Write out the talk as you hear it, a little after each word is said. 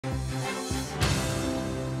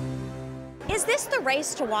Is this the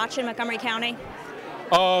race to watch in Montgomery County?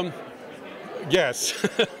 Yes,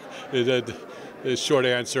 the short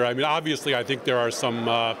answer. I mean, obviously, I think there are some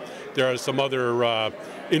other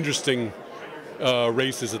interesting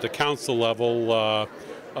races at the council level,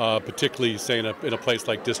 particularly, say, in a place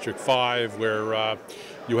like District 5, where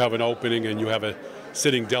you have an opening and you have a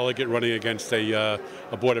sitting delegate running against a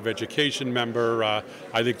Board of Education member.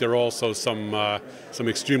 I think there are also some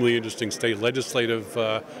extremely interesting state legislative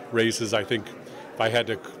races. I think if I had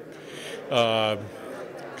to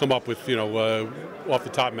come up with, off the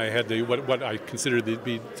top of my head, what I consider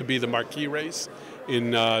to be the marquee race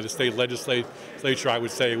in the state legislature, I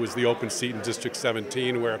would say it was the open seat in District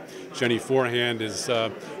 17, where Jenny Forehand is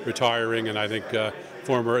retiring, and I think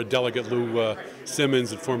former Delegate Lou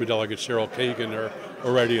Simmons and former Delegate Cheryl Kagan are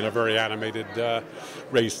already in a very animated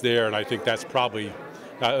race there, and I think that's probably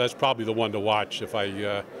the one to watch if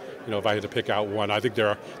I if I had to pick out one. I think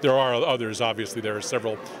there are others. Obviously, there are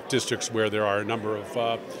several districts where there are a number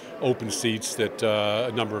of open seats that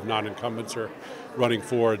a number of non-incumbents are running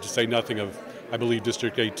for. To say nothing of, I believe,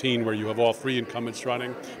 District 18, where you have all 3 incumbents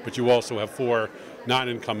running, but you also have 4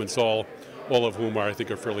 non-incumbents, all of whom I think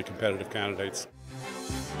are fairly competitive candidates.